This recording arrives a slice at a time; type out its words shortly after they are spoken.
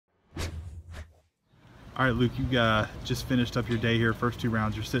All right, Luke, you just finished up your day here, first 2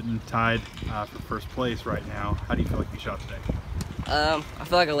 rounds. You're sitting tied for first place right now. How do you feel like you shot today? I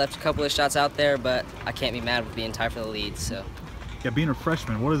feel like I left a couple of shots out there, but I can't be mad with being tied for the lead. So. Yeah, being a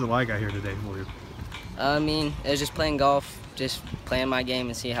freshman, what is it like out here today for you? I mean, it was just playing golf, just playing my game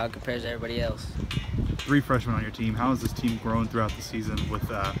and see how it compares to everybody else. 3 freshmen on your team. How has this team grown throughout the season with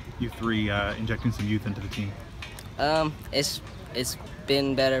you 3 injecting some youth into the team? It's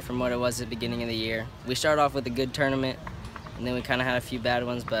been better from what it was at the beginning of the year. We started off with a good tournament, and then we kind of had a few bad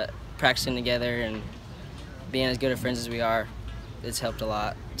ones, but practicing together and being as good of friends as we are, it's helped a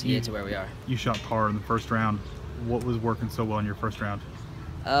lot to get to where we are. You shot par in the first round. What was working so well in your first round?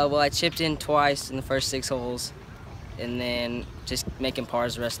 Well, I chipped in twice in the first 6 holes, and then just making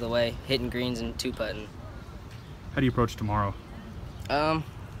pars the rest of the way, hitting greens and 2-putting. How do you approach tomorrow? I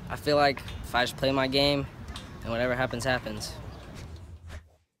feel like if I just play my game, and whatever happens, happens.